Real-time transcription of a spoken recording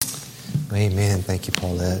Amen. Thank you,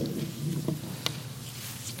 Paulette.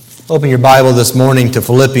 Open your Bible this morning to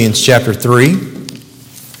Philippians chapter 3.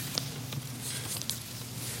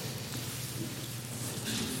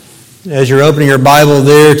 As you're opening your Bible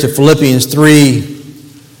there to Philippians 3,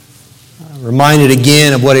 I'm reminded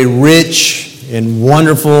again of what a rich and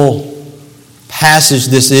wonderful passage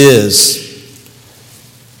this is,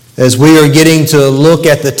 as we are getting to look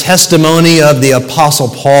at the testimony of the Apostle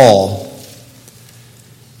Paul.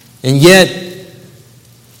 And yet,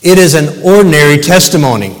 it is an ordinary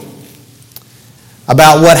testimony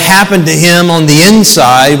about what happened to him on the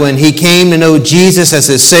inside when he came to know Jesus as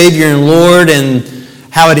his Savior and Lord, and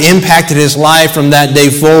how it impacted his life from that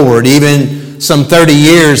day forward, even some 30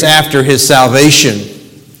 years after his salvation.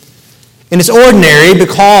 And it's ordinary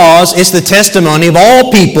because it's the testimony of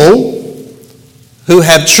all people who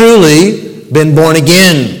have truly been born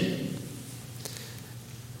again.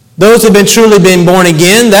 Those who have truly been born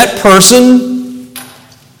again, that person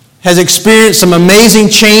has experienced some amazing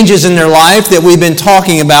changes in their life that we've been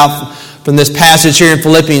talking about from this passage here in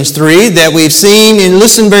Philippians 3, that we've seen, and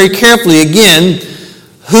listen very carefully again,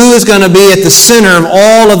 who is going to be at the center of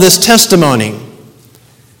all of this testimony.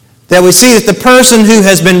 That we see that the person who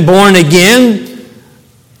has been born again,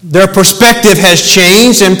 their perspective has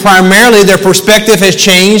changed, and primarily their perspective has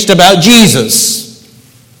changed about Jesus.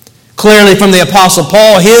 Clearly from the Apostle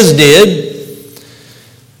Paul, his did.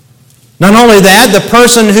 Not only that, the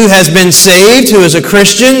person who has been saved, who is a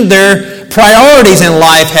Christian, their priorities in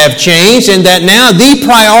life have changed, and that now the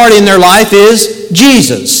priority in their life is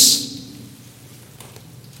Jesus.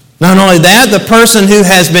 Not only that, the person who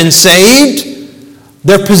has been saved,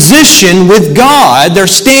 their position with God, their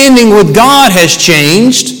standing with God has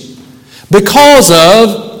changed because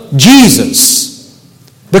of Jesus.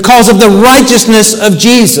 Because of the righteousness of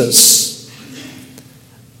Jesus.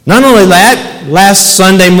 Not only that, last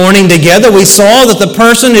Sunday morning together we saw that the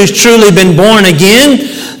person who's truly been born again,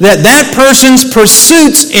 that person's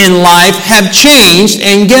pursuits in life have changed,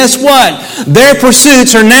 and guess what? Their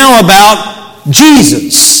pursuits are now about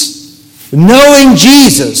Jesus. Knowing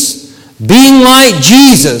Jesus. Being like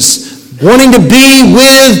Jesus. Wanting to be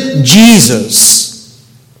with Jesus.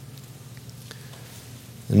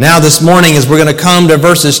 Now this morning, as we're going to come to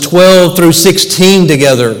verses 12 through 16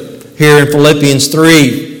 together here in Philippians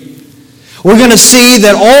 3, we're going to see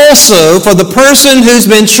that also for the person who's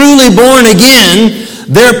been truly born again,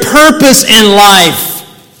 their purpose in life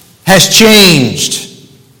has changed.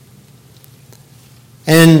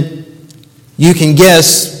 And you can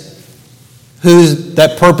guess who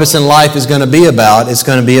that purpose in life is going to be about. It's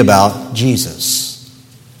going to be about Jesus.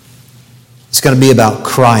 It's going to be about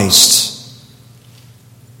Christ.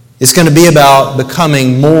 It's going to be about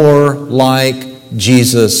becoming more like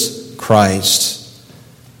Jesus Christ.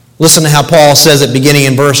 Listen to how Paul says it beginning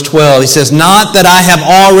in verse 12. He says, "Not that I have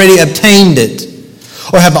already obtained it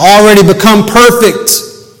or have already become perfect,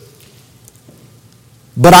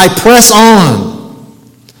 but I press on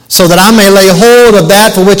so that I may lay hold of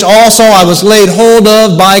that for which also I was laid hold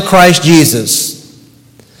of by Christ Jesus.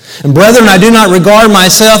 And brethren, I do not regard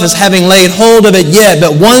myself as having laid hold of it yet,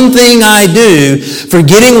 but one thing I do,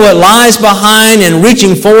 forgetting what lies behind and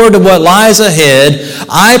reaching forward to what lies ahead,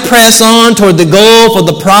 I press on toward the goal for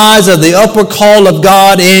the prize of the upward call of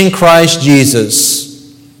God in Christ Jesus.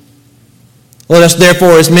 Let us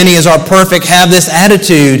therefore, as many as are perfect, have this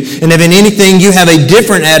attitude, and if in anything you have a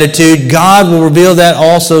different attitude, God will reveal that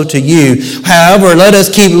also to you. However, let us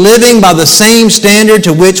keep living by the same standard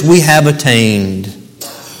to which we have attained."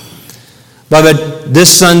 Beloved, this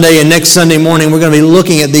Sunday and next Sunday morning, we're going to be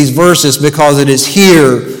looking at these verses because it is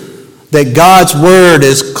here that God's Word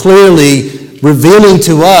is clearly revealing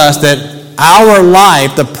to us that our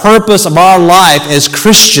life, the purpose of our life as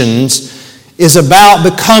Christians, is about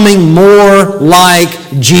becoming more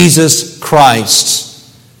like Jesus Christ.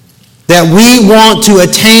 That we want to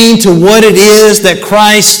attain to what it is that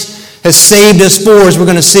Christ has saved us for, as we're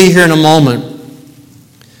going to see here in a moment.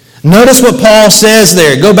 Notice what Paul says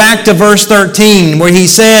there. Go back to verse 13 where he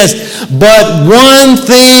says, "But one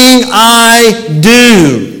thing I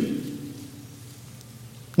do."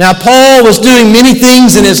 Now Paul was doing many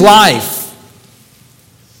things in his life.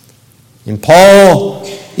 And Paul,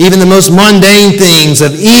 even the most mundane things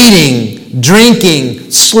of eating,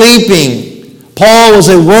 drinking, sleeping. Paul was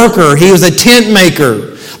a worker. He was a tent maker.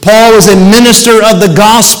 Paul was a minister of the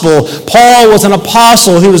gospel. Paul was an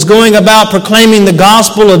apostle who was going about proclaiming the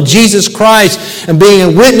gospel of Jesus Christ and being a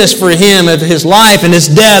witness for him of his life and his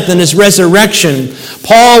death and his resurrection.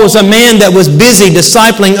 Paul was a man that was busy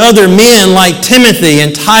discipling other men like Timothy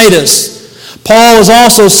and Titus. Paul was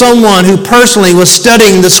also someone who personally was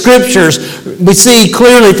studying the Scriptures. We see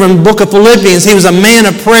clearly from the book of Philippians, he was a man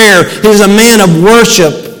of prayer. He was a man of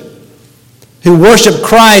worship who worshiped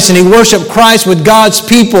Christ, and he worshiped Christ with God's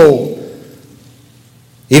people.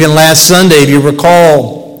 Even last Sunday, if you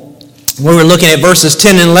recall, when we were looking at verses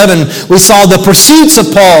 10 and 11, we saw the pursuits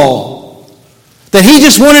of Paul. That he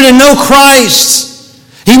just wanted to know Christ.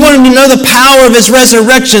 He wanted to know the power of his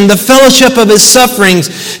resurrection, the fellowship of his sufferings.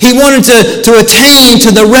 He wanted to attain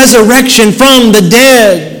to the resurrection from the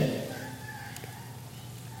dead.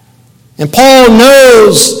 And Paul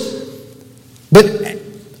knows, but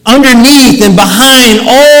underneath and behind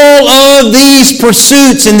all of these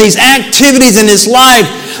pursuits and these activities in his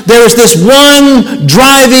life, there is this one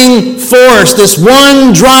driving force, this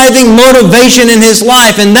one driving motivation in his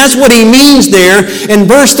life. And that's what he means there in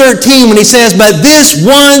verse 13 when he says, "But this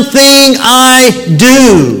one thing I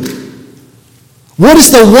do." What is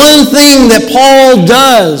the one thing that Paul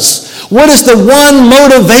does? What is the one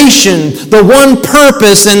motivation, the one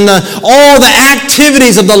purpose, and all the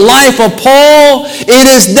activities of the life of Paul? It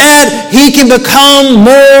is that he can become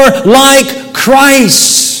more like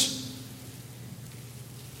Christ.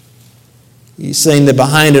 He's saying that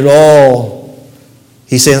behind it all,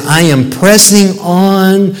 he's saying, I am pressing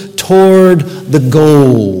on toward the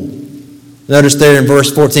goal. Notice there in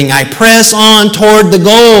verse 14, I press on toward the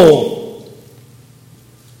goal.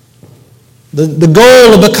 The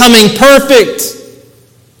goal of becoming perfect.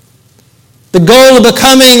 The goal of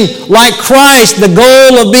becoming like Christ. The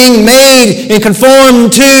goal of being made and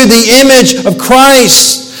conformed to the image of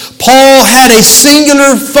Christ. Paul had a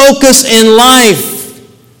singular focus in life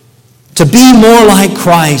to be more like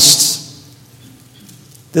Christ.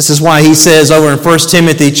 This is why he says over in 1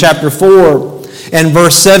 Timothy chapter 4 and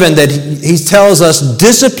verse 7 that he tells us,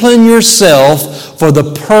 discipline yourself for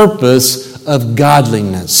the purpose of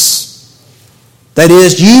godliness. That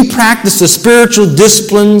is, you practice the spiritual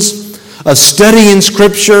disciplines of studying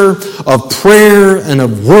Scripture, of prayer, and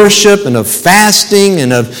of worship, and of fasting,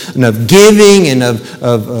 and of giving, and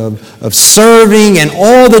of serving, and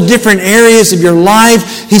all the different areas of your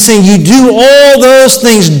life. He's saying you do all those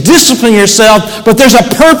things, discipline yourself, but there's a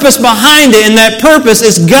purpose behind it, and that purpose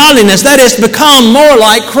is godliness. That is, become more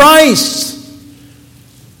like Christ.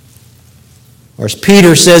 Or as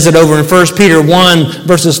Peter says it over in 1 Peter 1,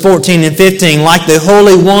 verses 14 and 15, like the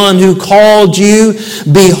Holy One who called you,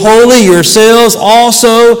 be holy yourselves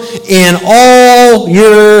also in all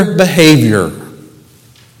your behavior.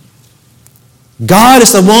 God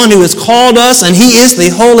is the one who has called us, and He is the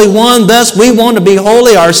Holy One. Thus, we want to be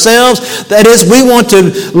holy ourselves. That is, we want to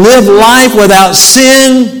live life without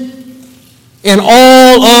sin in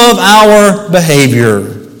all of our behavior.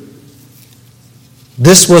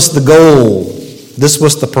 This was the goal. This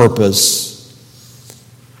was the purpose.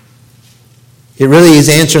 It really is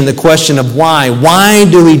answering the question of why. Why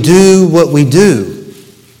do we do what we do?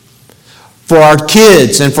 For our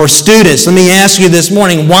kids and for students, let me ask you this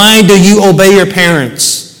morning, why do you obey your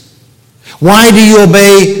parents? Why do you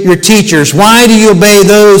obey your teachers? Why do you obey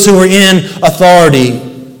those who are in authority?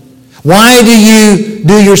 Why do you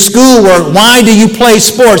do your schoolwork? Why do you play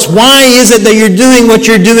sports? Why is it that you're doing what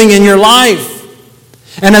you're doing in your life?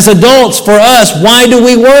 And as adults, for us, why do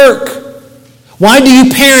we work? Why do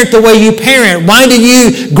you parent the way you parent? Why do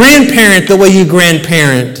you grandparent the way you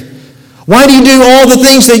grandparent? Why do you do all the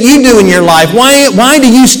things that you do in your life? Why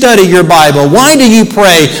do you study your Bible? Why do you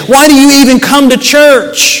pray? Why do you even come to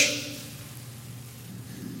church?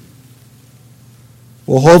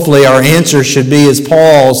 Well, hopefully our answer should be as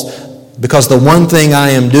Paul's, because the one thing I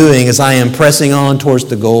am doing is I am pressing on towards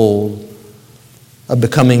the goal of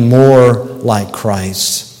becoming more like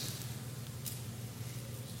Christ.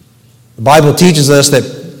 The Bible teaches us that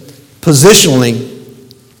positionally,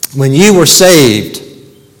 when you were saved,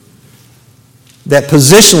 that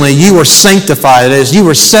positionally you were sanctified, as you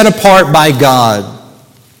were set apart by God.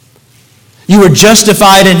 You were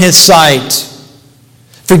justified in His sight,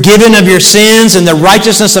 forgiven of your sins, and the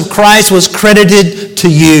righteousness of Christ was credited to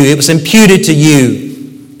you. It was imputed to you.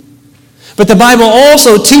 But the Bible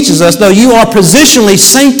also teaches us, though you are positionally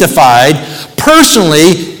sanctified,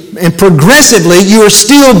 personally and progressively, you are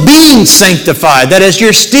still being sanctified. That is,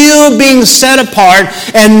 you're still being set apart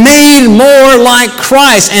and made more like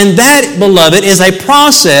Christ. And that, beloved, is a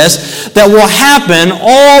process that will happen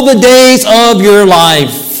all the days of your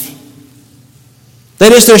life.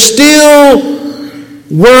 That is, there's still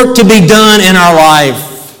work to be done in our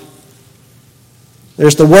life.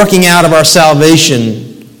 There's the working out of our salvation.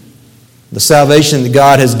 The salvation that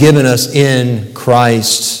God has given us in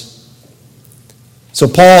Christ. So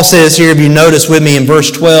Paul says here, if you notice with me in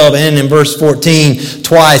verse 12 and in verse 14,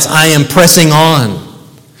 twice, I am pressing on.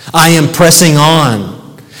 I am pressing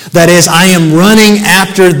on. That is, I am running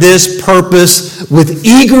after this purpose with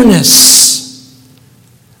eagerness.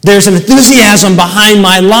 There's an enthusiasm behind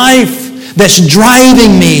my life that's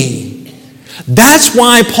driving me. That's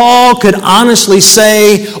why Paul could honestly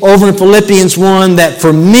say over in Philippians 1 that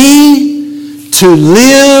for me to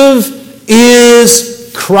live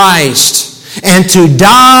is Christ and to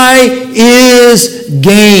die is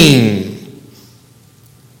gain.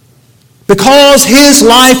 Because his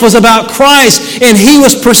life was about Christ and he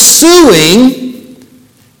was pursuing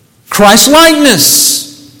Christ-likeness.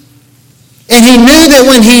 And he knew that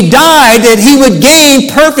when he died that he would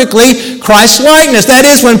gain perfectly Christ-likeness. That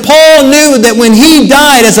is, when Paul knew that when he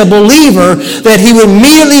died as a believer that he would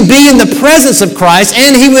immediately be in the presence of Christ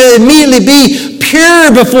and he would immediately be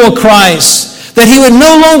pure before Christ. That he would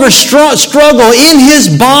no longer struggle in his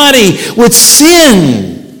body with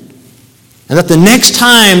sin. And that the next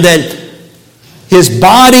time that his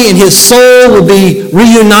body and his soul would be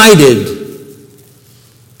reunited,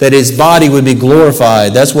 that his body would be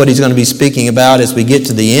glorified. That's what he's going to be speaking about as we get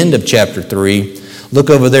to the end of chapter 3. Look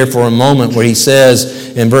over there for a moment where he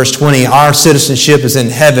says in verse 20, our citizenship is in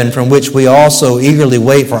heaven, from which we also eagerly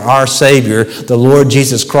wait for our Savior, the Lord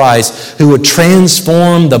Jesus Christ, who would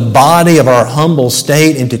transform the body of our humble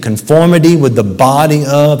state into conformity with the body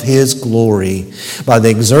of his glory by the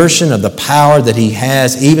exertion of the power that he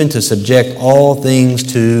has even to subject all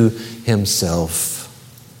things to himself.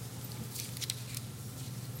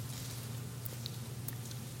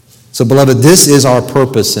 So, beloved, this is our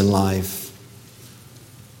purpose in life.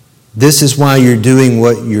 This is why you're doing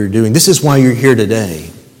what you're doing. This is why you're here today.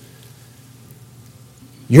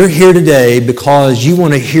 You're here today because you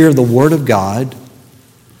want to hear the Word of God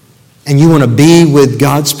and you want to be with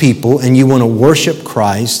God's people and you want to worship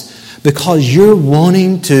Christ because you're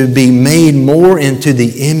wanting to be made more into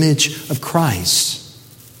the image of Christ.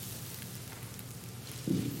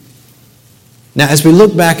 Now, as we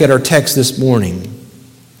look back at our text this morning,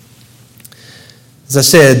 as I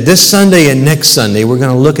said, this Sunday and next Sunday, we're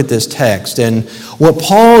going to look at this text. And what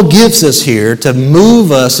Paul gives us here to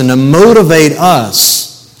move us and to motivate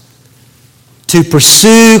us to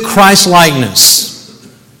pursue Christ-likeness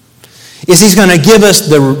is he's going to give us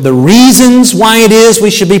the reasons why it is we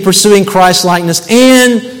should be pursuing Christ-likeness.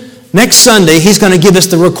 And next Sunday, he's going to give us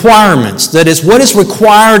the requirements. That is, what is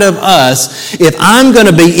required of us if I'm going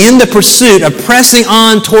to be in the pursuit of pressing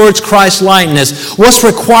on towards Christ-likeness. What's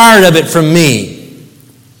required of it from me?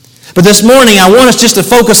 But this morning, I want us just to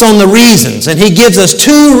focus on the reasons. And he gives us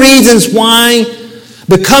 2 reasons why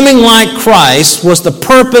becoming like Christ was the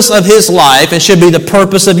purpose of his life and should be the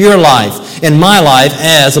purpose of your life and my life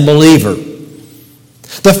as a believer.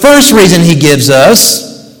 The first reason he gives us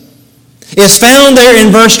is found there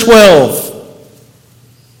in verse 12.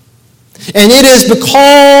 And it is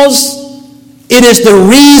because it is the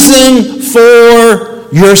reason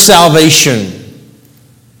for your salvation.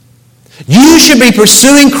 You should be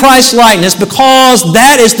pursuing Christ-likeness because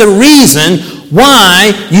that is the reason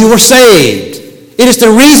why you were saved. It is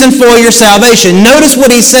the reason for your salvation. Notice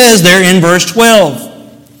what he says there in verse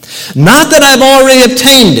 12. Not that I've already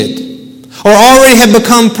obtained it or already have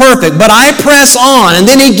become perfect, but I press on. And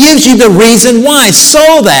then he gives you the reason why.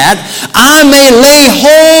 So that I may lay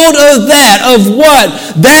hold of that. Of what?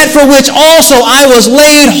 That for which also I was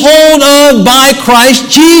laid hold of by Christ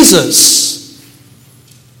Jesus.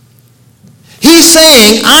 He's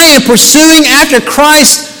saying, I am pursuing after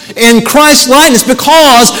Christ and Christ's likeness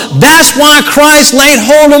because that's why Christ laid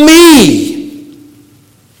hold of me.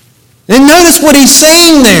 And notice what he's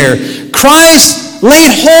saying there. Christ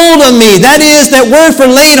laid hold of me. That is, that word for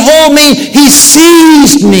laid hold me, he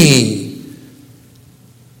seized me.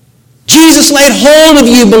 Jesus laid hold of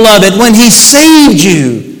you, beloved, when he saved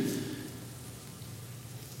you.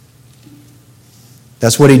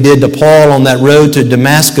 That's what he did to Paul on that road to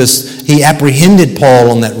Damascus. He apprehended Paul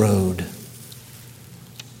on that road.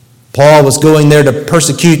 Paul was going there to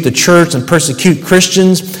persecute the church and persecute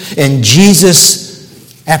Christians, and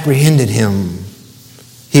Jesus apprehended him.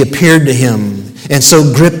 He appeared to him and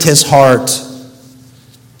so gripped his heart.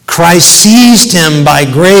 Christ seized him by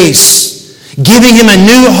grace, giving him a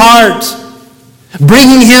new heart,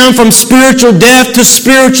 bringing him from spiritual death to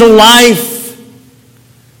spiritual life,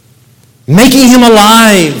 making him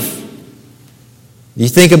alive. You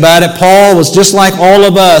think about it, Paul was just like all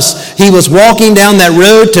of us. He was walking down that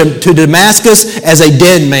road to Damascus as a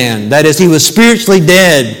dead man. That is, he was spiritually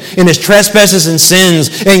dead in his trespasses and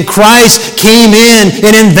sins. And Christ came in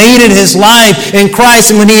and invaded his life. And Christ,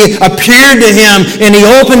 when he appeared to him and he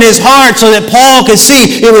opened his heart so that Paul could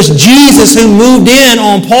see, it was Jesus who moved in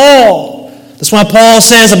on Paul. That's why Paul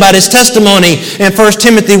says about his testimony in 1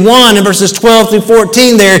 Timothy 1 and verses 12 through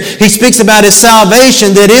 14 there, he speaks about his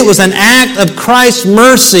salvation, that it was an act of Christ's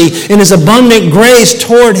mercy and his abundant grace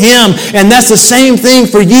toward him. And that's the same thing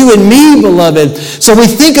for you and me, beloved. So we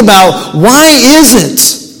think about, why is it?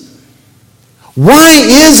 Why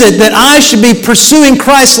is it that I should be pursuing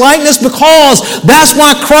Christ's likeness? Because that's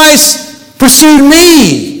why Christ pursued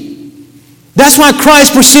me. That's why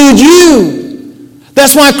Christ pursued you.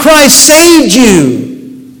 That's why Christ saved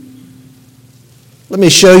you. Let me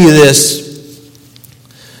show you this.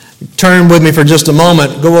 Turn with me for just a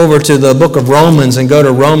moment. Go over to the book of Romans and go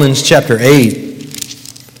to Romans chapter 8.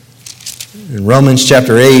 In Romans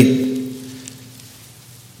chapter 8,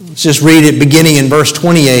 let's just read it beginning in verse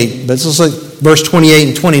 28. But let's look at verse 28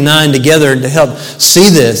 and 29 together to help see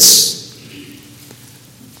this.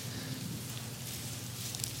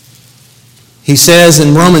 He says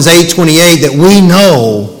in Romans 8:28 that we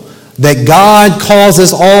know that God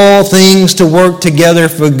causes all things to work together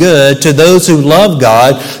for good to those who love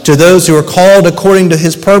God, to those who are called according to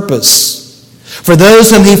his purpose. For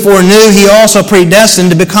those whom he foreknew, he also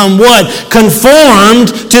predestined to become what? Conformed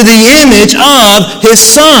to the image of his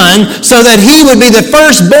Son, so that he would be the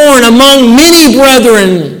firstborn among many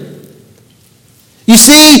brethren. You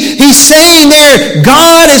see, he's saying there,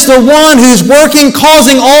 God is the one who's working,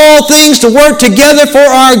 causing all things to work together for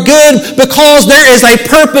our good, because there is a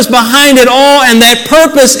purpose behind it all, and that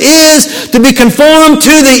purpose is to be conformed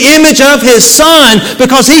to the image of his Son,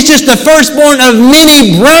 because he's just the firstborn of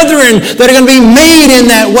many brethren that are going to be made in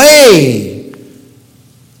that way.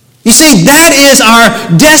 You see, that is our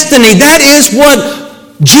destiny. That is what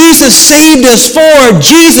Jesus saved us for.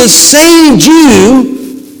 Jesus saved you.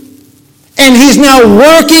 And he's now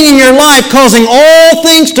working in your life, causing all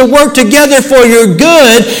things to work together for your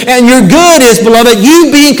good. And your good is, beloved,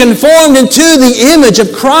 you being conformed into the image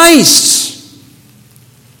of Christ.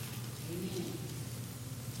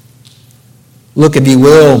 Look, if you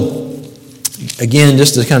will, again,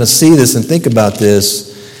 just to kind of see this and think about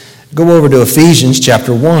this, go over to Ephesians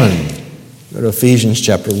chapter 1. Go to Ephesians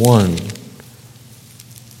chapter 1.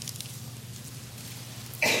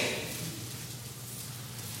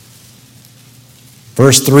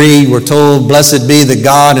 Verse 3, we're told, "Blessed be the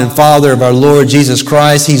God and Father of our Lord Jesus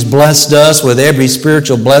Christ. He's blessed us with every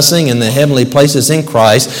spiritual blessing in the heavenly places in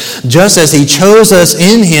Christ, just as he chose us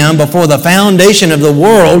in him before the foundation of the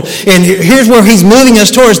world." And here's where he's moving us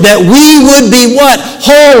towards, that we would be what?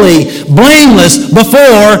 Holy, blameless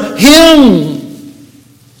before him.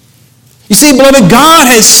 You see, beloved, God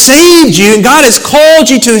has saved you, and God has called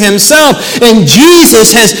you to himself, and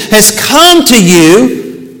Jesus has come to you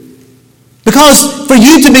because for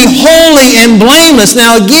you to be holy and blameless.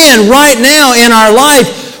 Now again, right now in our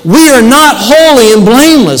life, we are not holy and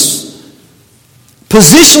blameless.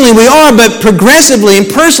 Positionally we are, but progressively and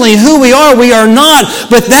personally who we are not.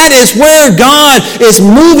 But that is where God is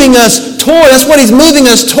moving us toward. That's what he's moving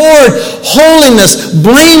us toward. Holiness,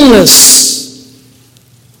 blameless.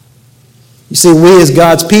 You see, we as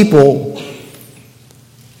God's people,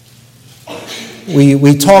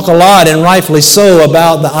 we talk a lot, and rightfully so,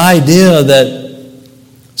 about the idea that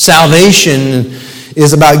salvation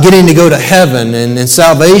is about getting to go to heaven, and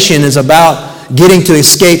salvation is about getting to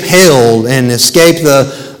escape hell and escape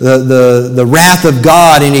the wrath of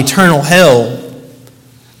God in eternal hell.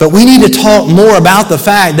 But we need to talk more about the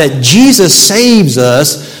fact that Jesus saves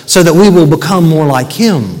us so that we will become more like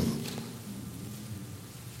him.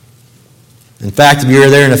 In fact, if you're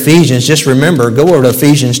there in Ephesians, just remember, go over to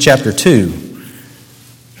Ephesians chapter 2.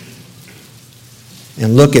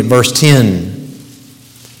 And look at verse 10,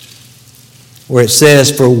 where it says,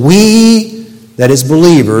 "For we, that is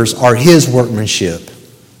believers, are his workmanship."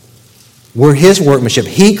 We're his workmanship.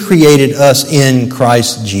 He created us in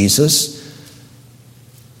Christ Jesus.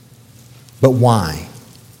 But why?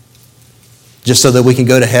 Just so that we can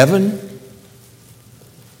go to heaven?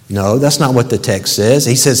 No, that's not what the text says.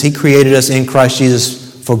 He says he created us in Christ Jesus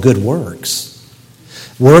for good works.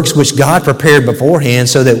 Works which God prepared beforehand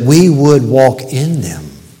so that we would walk in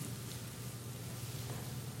them.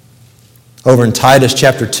 Over in Titus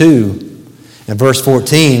chapter 2 and verse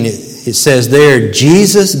 14, it says there,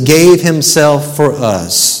 "Jesus gave himself for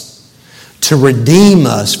us to redeem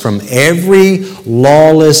us from every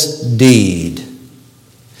lawless deed,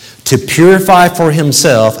 to purify for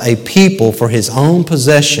himself a people for his own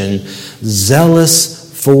possession,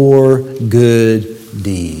 zealous for good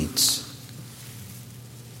deeds.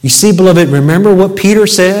 You see, beloved, remember what Peter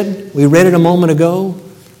said? We read it a moment ago.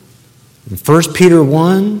 In 1 Peter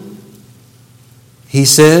 1, he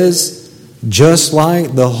says, just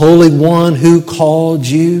like the Holy One who called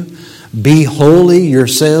you, be holy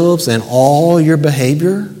yourselves in all your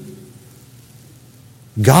behavior.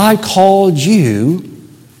 God called you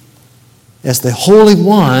as the Holy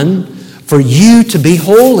One for you to be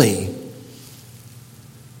holy.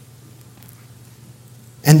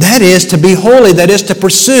 And that is to be holy, that is to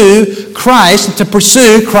pursue Christ, to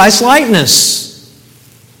pursue Christ-likeness.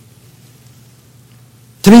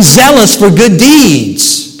 To be zealous for good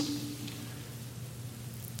deeds.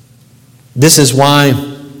 This is why,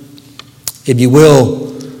 if you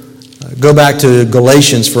will, go back to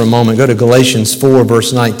Galatians for a moment. Go to Galatians 4,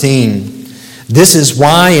 verse 19. This is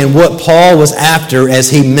why and what Paul was after as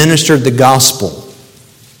he ministered the gospel.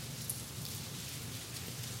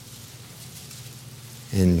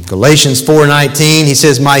 In Galatians 4:19, he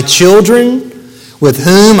says, my children, with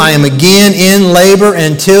whom I am again in labor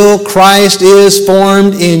until Christ is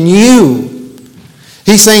formed in you.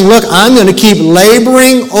 He's saying, look, I'm going to keep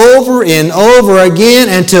laboring over and over again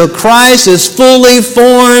until Christ is fully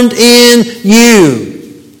formed in you.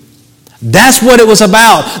 That's what it was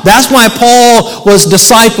about. That's why Paul was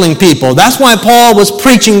discipling people. That's why Paul was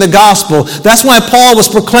preaching the gospel. That's why Paul was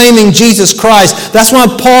proclaiming Jesus Christ. That's why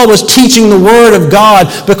Paul was teaching the Word of God,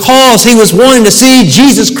 because he was wanting to see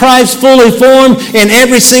Jesus Christ fully formed in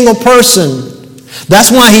every single person.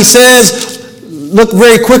 That's why he says, look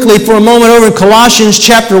very quickly for a moment over in Colossians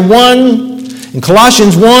chapter 1. In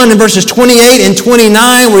Colossians 1 and verses 28 and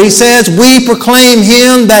 29, where he says, we proclaim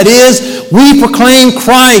him, that is, we proclaim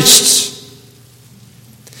Christ.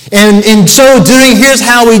 And in so doing, here's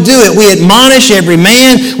how we do it. We admonish every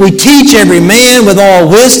man, we teach every man with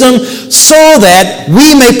all wisdom, so that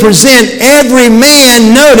we may present every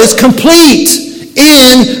man, notice, complete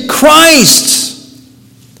in Christ.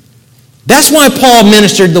 That's why Paul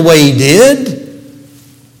ministered the way he did.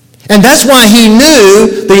 And that's why he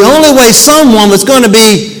knew the only way someone was going to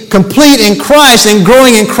be complete in Christ and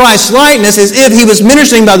growing in Christ's likeness is if he was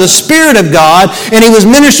ministering by the Spirit of God and he was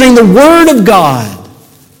ministering the Word of God.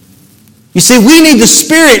 You see, we need the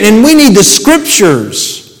Spirit and we need the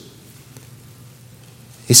Scriptures.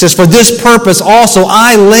 He says, for this purpose also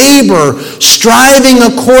I labor, striving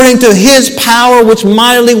according to his power which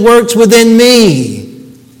mightily works within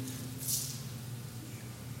me.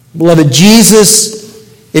 Beloved, Jesus,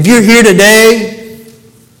 if you're here today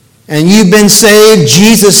and you've been saved,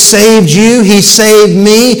 Jesus saved you. He saved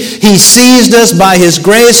me. He seized us by his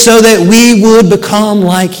grace so that we would become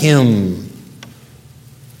like him.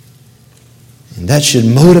 And that should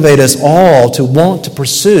motivate us all to want to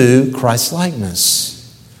pursue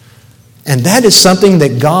Christ-likeness. And that is something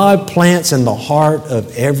that God plants in the heart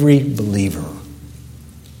of every believer.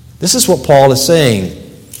 This is what Paul is saying.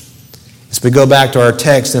 As we go back to our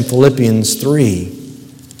text in Philippians 3,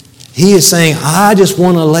 he is saying, I just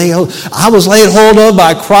want to I was laid hold of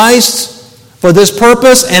by Christ for this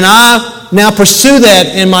purpose, and I now pursue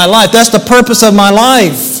that in my life. That's the purpose of my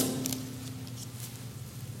life.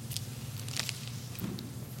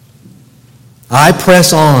 I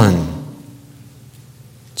press on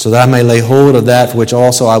so that I may lay hold of that for which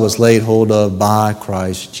also I was laid hold of by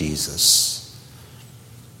Christ Jesus.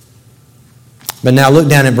 But now look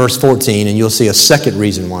down at verse 14 and you'll see a second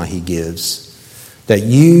reason why he gives. That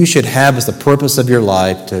you should have as the purpose of your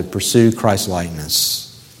life to pursue Christ-likeness.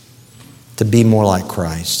 To be more like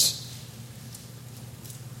Christ.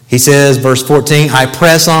 He says, verse 14, I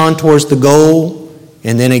press on towards the goal.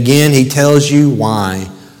 And then again he tells you why.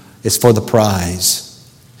 It's for the prize.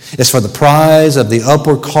 It's for the prize of the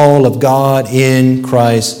upward call of God in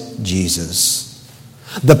Christ Jesus.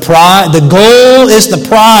 The goal is the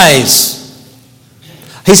prize.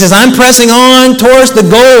 He says, I'm pressing on towards the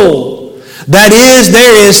goal. That is,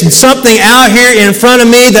 there is something out here in front of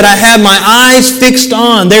me that I have my eyes fixed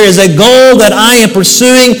on. There is a goal that I am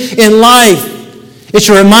pursuing in life. It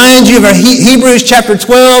should remind you of Hebrews chapter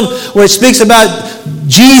 12, where it speaks about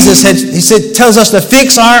Jesus. Tells us to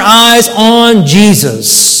fix our eyes on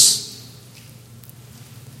Jesus.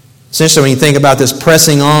 Essentially, when you think about this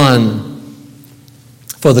pressing on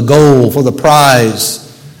for the goal, for the prize,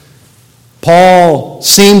 Paul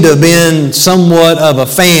seemed to have been somewhat of a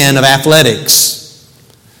fan of athletics,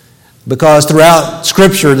 because throughout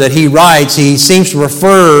Scripture that he writes, he seems to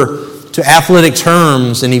refer to athletic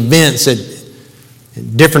terms and events at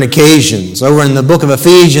different occasions. Over in the book of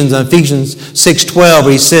Ephesians, in Ephesians 6:12,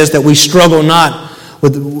 he says that we struggle not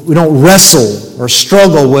we don't wrestle or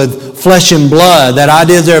struggle with flesh and blood. That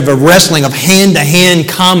idea there of a wrestling, of hand-to-hand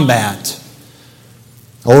combat.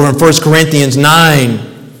 Over in 1 Corinthians 9,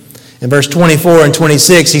 in verse 24 and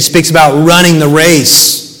 26, he speaks about running the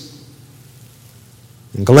race.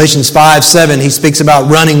 In Galatians 5:7, he speaks about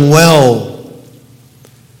running well.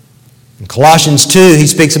 In Colossians 2, he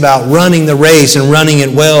speaks about running the race and running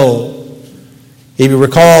it well. If you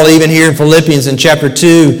recall, even here in Philippians in chapter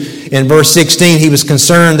 2, in verse 16, he was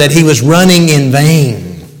concerned that he was running in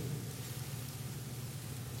vain.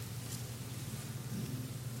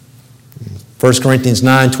 1 Corinthians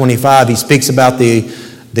 9:25, he speaks about the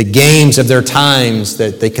games of their times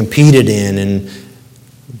that they competed in. And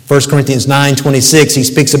 1 Corinthians 9:26, he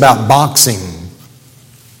speaks about boxing.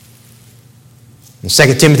 In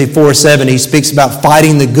 2 Timothy 4:7, he speaks about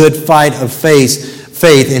fighting the good fight of faith,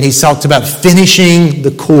 and he talks about finishing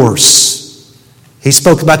the course. He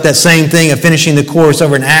spoke about that same thing of finishing the course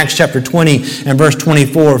over in Acts chapter 20 and verse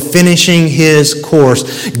 24, finishing his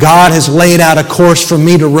course. God has laid out a course for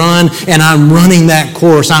me to run, and I'm running that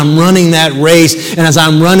course. I'm running that race, and as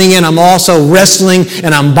I'm running it, I'm also wrestling,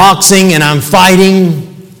 and I'm boxing, and I'm fighting.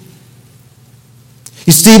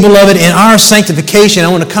 You see, beloved, in our sanctification, I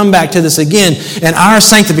want to come back to this again, in our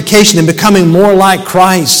sanctification and becoming more like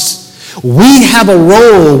Christ, we have a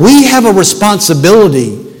role, we have a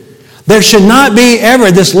responsibility. There should not be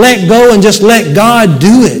ever this let go and just let God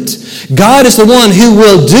do it. God is the one who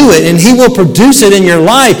will do it, and He will produce it in your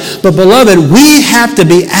life. But beloved, we have to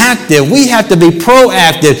be active. We have to be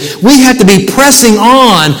proactive. We have to be pressing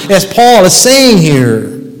on, as Paul is saying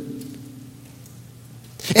here.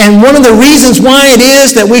 And one of the reasons why it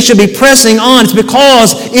is that we should be pressing on is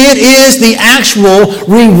because it is the actual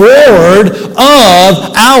reward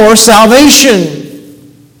of our salvation.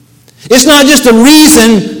 It's not just a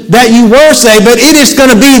reason that you were saved, but it is going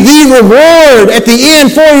to be the reward at the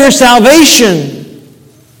end for your salvation.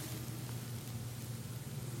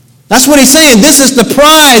 That's what he's saying. This is the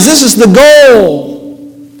prize. This is the goal.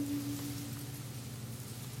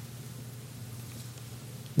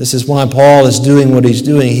 This is why Paul is doing what he's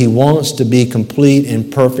doing. He wants to be complete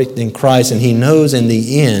and perfect in Christ, and he knows in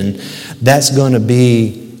the end that's going to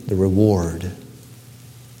be the reward.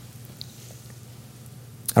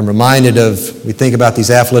 I'm reminded of, we think about these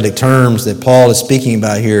athletic terms that Paul is speaking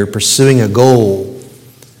about here, pursuing a goal.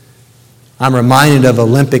 I'm reminded of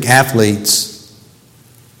Olympic athletes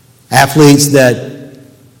that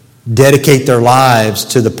dedicate their lives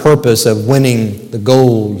to the purpose of winning the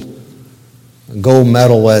gold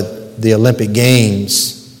medal at the Olympic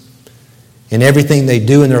Games. And everything they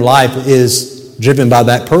do in their life is driven by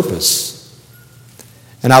that purpose.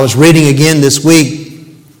 And I was reading again this week,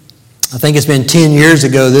 I think it's been 10 years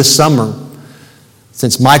ago this summer,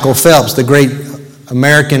 since Michael Phelps, the great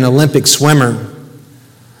American Olympic swimmer,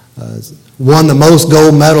 won the most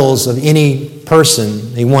gold medals of any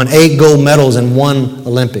person. He won 8 gold medals in one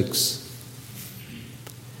Olympics.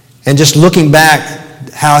 And just looking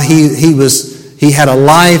back, how he had a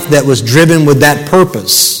life that was driven with that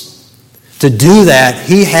purpose. To do that,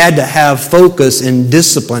 he had to have focus and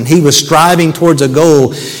discipline. He was striving towards a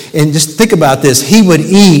goal. And just think about this. He would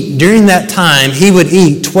eat, during that time, he would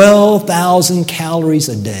eat 12,000 calories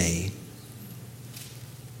a day.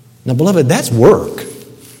 Now, beloved, that's work.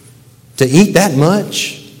 To eat that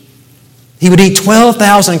much. He would eat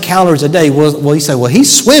 12,000 calories a day. Well, you say, well,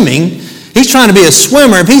 he's swimming. He's trying to be a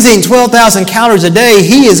swimmer. If he's eating 12,000 calories a day,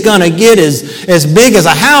 he is going to get as big as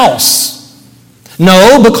a house.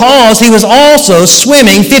 No, because he was also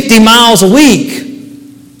swimming 50 miles a week.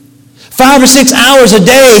 5 or 6 hours a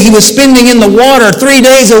day he was spending in the water. 3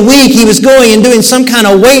 days a week he was going and doing some kind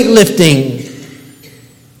of weightlifting.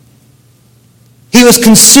 He was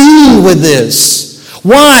consumed with this.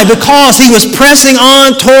 Why? Because he was pressing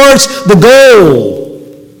on towards the goal.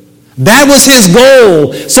 That was his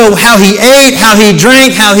goal. So how he ate, how he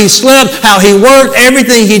drank, how he slept, how he worked,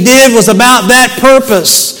 everything he did was about that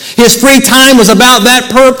purpose. His free time was about that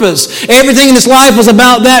purpose. Everything in his life was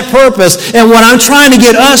about that purpose. And what I'm trying to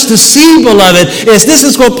get us to see, beloved, is this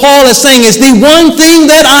is what Paul is saying, is the one thing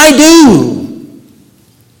that I do.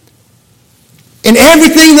 In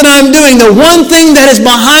everything that I'm doing, the one thing that is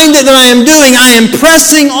behind it that I am doing, I am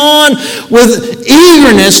pressing on with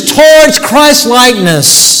eagerness towards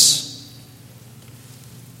Christ-likeness.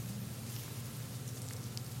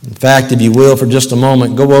 In fact, if you will, for just a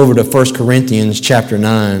moment, go over to 1 Corinthians chapter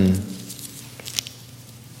 9.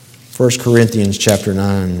 1 Corinthians chapter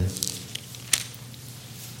 9.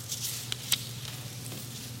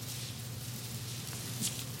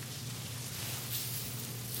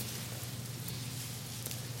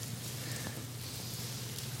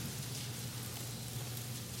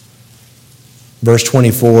 Verse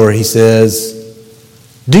 24, he says,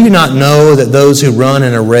 "Do you not know that those who run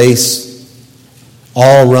in a race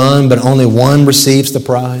all run, but only one receives the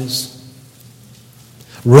prize?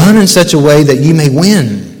 Run in such a way that you may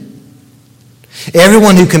win.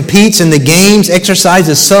 Everyone who competes in the games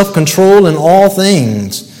exercises self-control in all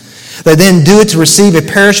things. They then do it to receive a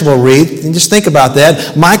perishable wreath." And just think about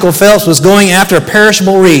that. Michael Phelps was going after a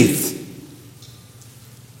perishable wreath.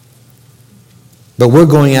 But we're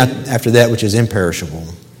going after that which is imperishable.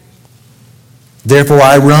 "Therefore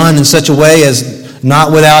I run in such a way as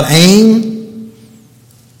not without aim.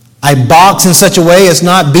 I box in such a way as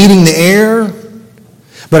not beating the air.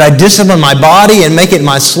 But I discipline my body and make it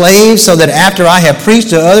my slave, so that after I have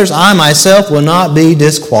preached to others, I myself will not be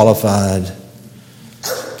disqualified."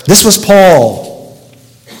 This was Paul.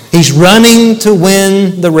 He's running to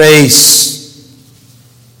win the race.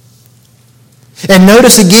 And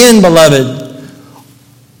notice again, beloved,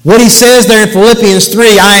 what he says there in Philippians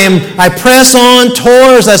 3, I press on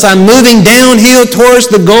towards, as I'm moving downhill towards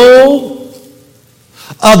the goal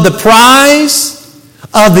of the prize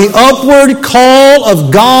of the upward call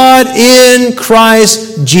of God in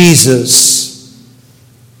Christ Jesus.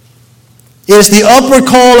 It's the upward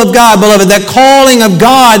call of God, beloved, that calling of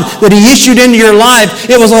God that He issued into your life.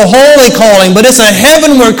 It was a holy calling, but it's a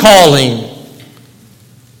heavenward calling.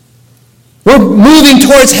 We're moving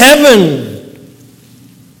towards heaven.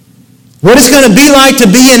 What it's going to be like to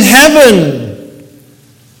be in heaven.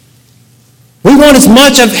 We want as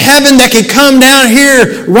much of heaven that can come down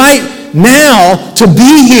here right now to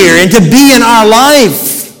be here and to be in our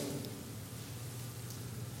life.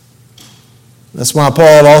 That's why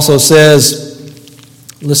Paul also says,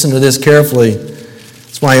 listen to this carefully.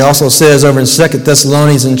 That's why he also says over in 2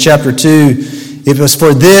 Thessalonians in chapter 2, "It was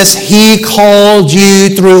for this He called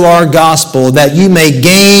you through our gospel, that you may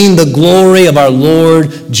gain the glory of our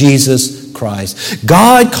Lord Jesus Christ."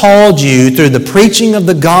 God called you through the preaching of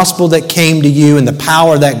the gospel that came to you and the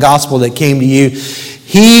power of that gospel that came to you.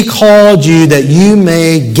 He called you that you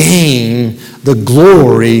may gain the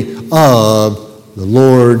glory of the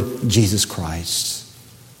Lord Jesus Christ.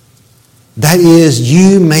 That is,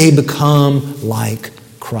 you may become like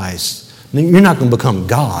Christ. Now, you're not going to become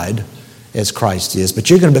God as Christ is, but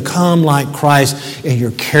you're going to become like Christ in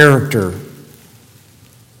your character.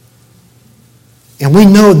 And we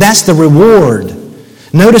know that's the reward.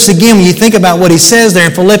 Notice again, when you think about what he says there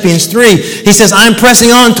in Philippians 3, he says, "I'm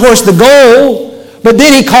pressing on towards the goal," but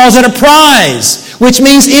then he calls it a prize, which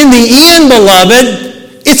means in the end, beloved,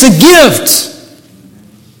 it's a gift.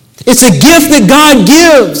 It's a gift that God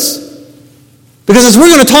gives. Because as we're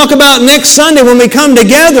going to talk about next Sunday when we come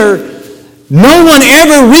together, no one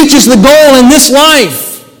ever reaches the goal in this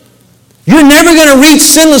life. You're never going to reach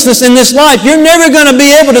sinlessness in this life. You're never going to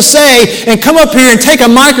be able to say and come up here and take a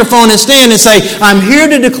microphone and stand and say, "I'm here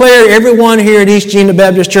to declare everyone here at East Gina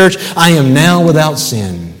Baptist Church, I am now without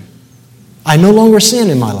sin. I no longer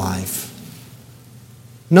sin in my life."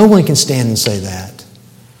 No one can stand and say that.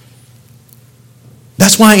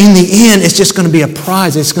 That's why in the end, it's just going to be a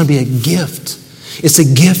prize. It's going to be a gift. It's a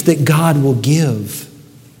gift that God will give.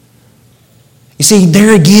 You see,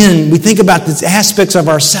 there again, we think about these aspects of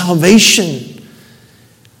our salvation.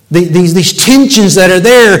 These tensions that are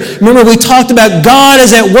there. Remember, we talked about God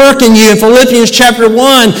is at work in you in Philippians chapter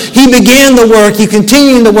 1. He began the work. He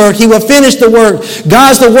continued the work. He will finish the work.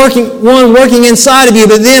 God's the one working inside of you.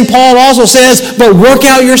 But then Paul also says, but work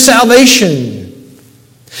out your salvation.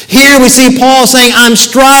 Here we see Paul saying, I'm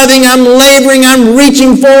striving, I'm laboring, I'm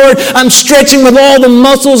reaching forward, I'm stretching with all the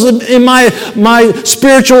muscles in my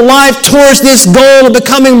spiritual life towards this goal of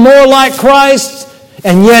becoming more like Christ.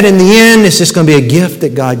 And yet in the end, it's just going to be a gift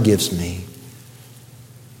that God gives me.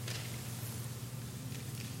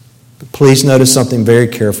 But please notice something very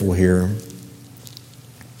careful here.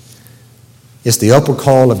 It's the upward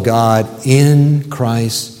call of God in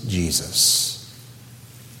Christ Jesus.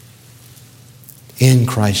 In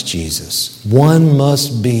Christ Jesus. One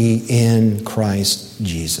must be in Christ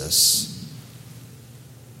Jesus.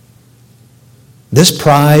 This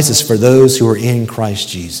prize is for those who are in Christ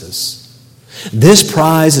Jesus. This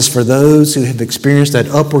prize is for those who have experienced that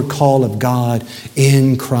upward call of God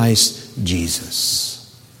in Christ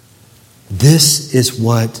Jesus. This is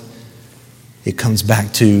what it comes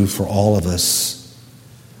back to for all of us.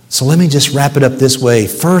 So let me just wrap it up this way.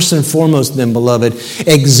 First and foremost then, beloved,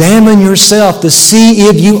 examine yourself to see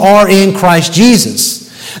if you are in Christ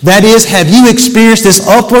Jesus. That is, have you experienced this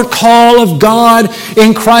upward call of God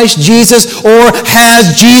in Christ Jesus, or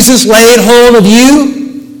has Jesus laid hold of you?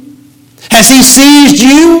 Has He seized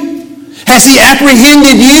you? Has He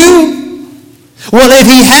apprehended you? Well, if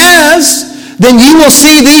He has, then you will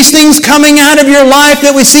see these things coming out of your life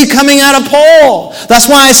that we see coming out of Paul. That's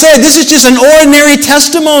why I said this is just an ordinary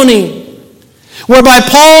testimony, whereby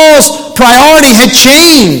Paul's priority had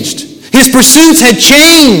changed. His pursuits had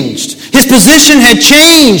changed. His position had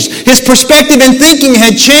changed. His perspective and thinking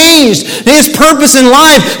had changed. His purpose in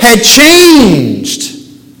life had changed.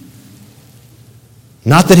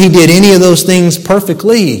 Not that he did any of those things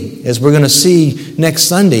perfectly, as we're going to see next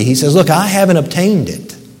Sunday. He says, look, I haven't obtained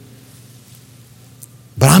it,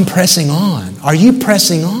 but I'm pressing on. Are you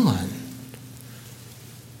pressing on?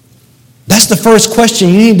 That's the first question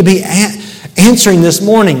you need to be answering this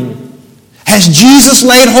morning. Has Jesus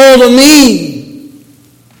laid hold of me?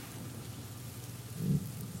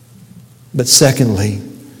 But secondly,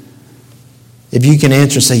 if you can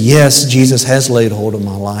answer, say, yes, Jesus has laid hold of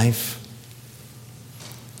my life,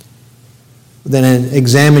 then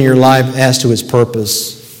examine your life as to its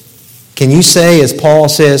purpose. Can you say, as Paul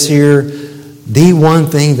says here, the one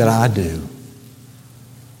thing that I do,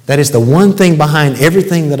 that is the one thing behind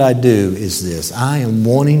everything that I do is this: I am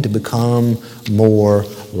wanting to become more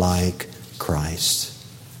like Christ.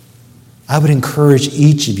 I would encourage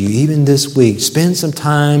each of you, even this week, spend some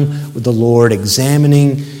time with the Lord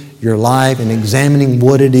examining your life and examining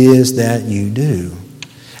what it is that you do.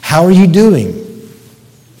 How are you doing?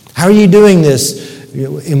 How are you doing this?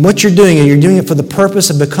 In what you're doing, are you doing it for the purpose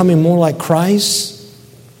of becoming more like Christ?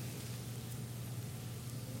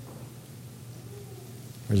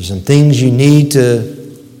 Are there some things you need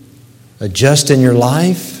to adjust in your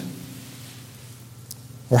life?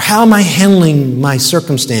 Or how am I handling my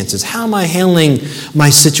circumstances? How am I handling my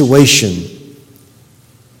situation?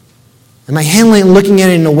 Am I looking at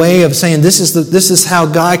it in a way of saying, this is how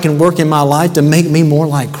God can work in my life to make me more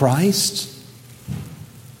like Christ?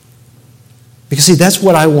 Because see, that's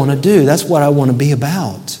what I want to do. That's what I want to be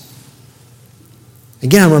about.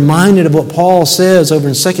 Again, I'm reminded of what Paul says over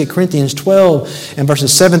in 2 Corinthians 12 and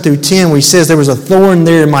verses 7 through 10, where he says, there was a thorn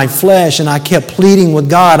there in my flesh, and I kept pleading with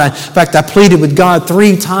God. In fact, I pleaded with God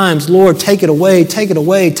 3 times, Lord, take it away, take it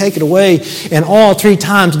away, take it away. And all 3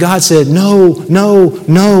 times God said, no, no,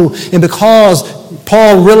 no. And because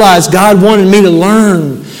Paul realized God wanted me to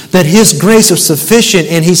learn that His grace was sufficient.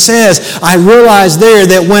 And he says, I realize there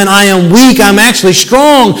that when I am weak, I'm actually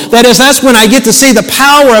strong. That is, that's when I get to see the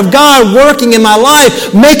power of God working in my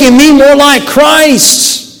life, making me more like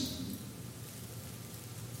Christ.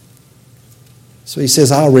 So he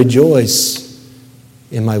says, I'll rejoice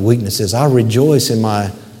in my weaknesses. I'll rejoice in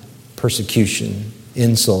my persecution,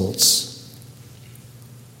 insults.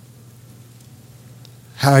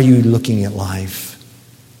 How are you looking at life?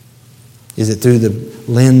 Is it through the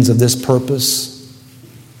lens of this purpose?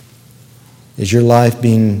 Is your life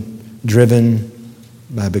being driven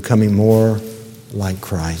by becoming more like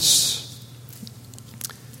Christ?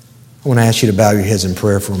 I want to ask you to bow your heads in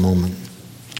prayer for a moment.